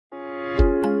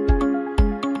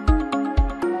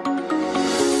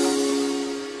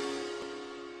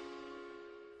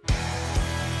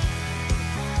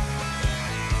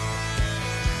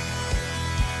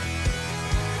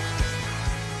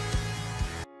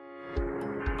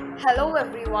Hello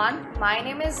everyone, my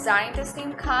name is Zain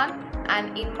Tasneem Khan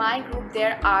and in my group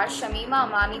there are Shamima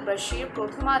Amani Bashir,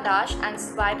 Prothama Dash and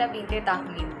Sbaita Binte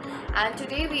Tahmid. And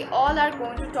today we all are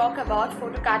going to talk about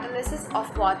photocatalysis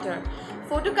of water.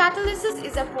 Photocatalysis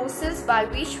is a process by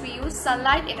which we use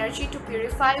sunlight energy to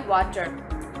purify water.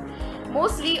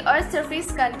 Mostly, Earth's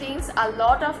surface contains a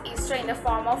lot of ester in the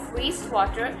form of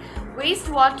wastewater.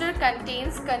 Wastewater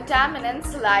contains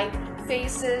contaminants like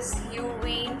feces,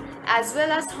 urine, as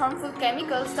well as harmful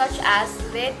chemicals such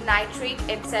as lead, nitrate,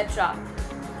 etc.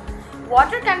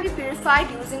 Water can be purified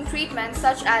using treatments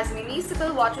such as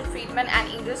municipal water treatment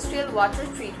and industrial water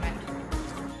treatment.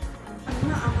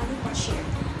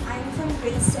 I am from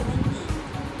grade 7B.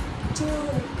 To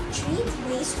treat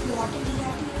wastewater, we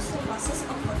have to use the process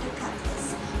of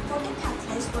photocatalysis.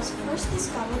 Photocatalysis was first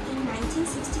discovered in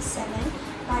 1967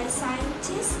 by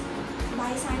scientists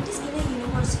in the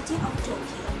University of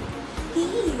Tokyo. He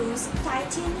used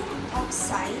titanium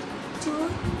oxide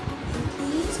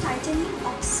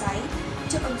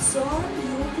to absorb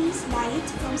UV light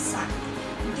from sun.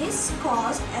 This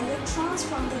caused electrons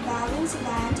from the valence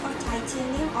band of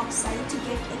titanium oxide to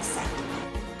get excited.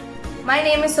 My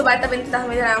name is Sbaita Binte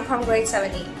Tahmid and I am from grade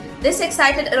 7E. This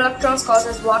excited electrons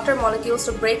causes water molecules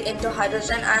to break into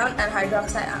hydrogen ion and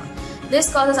hydroxide ion.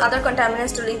 This causes other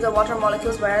contaminants to leave the water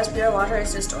molecules, whereas pure water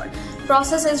is restored.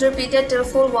 Process is repeated till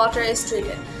full water is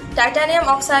treated. Titanium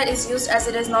oxide is used as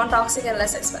it is non-toxic and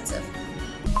less expensive.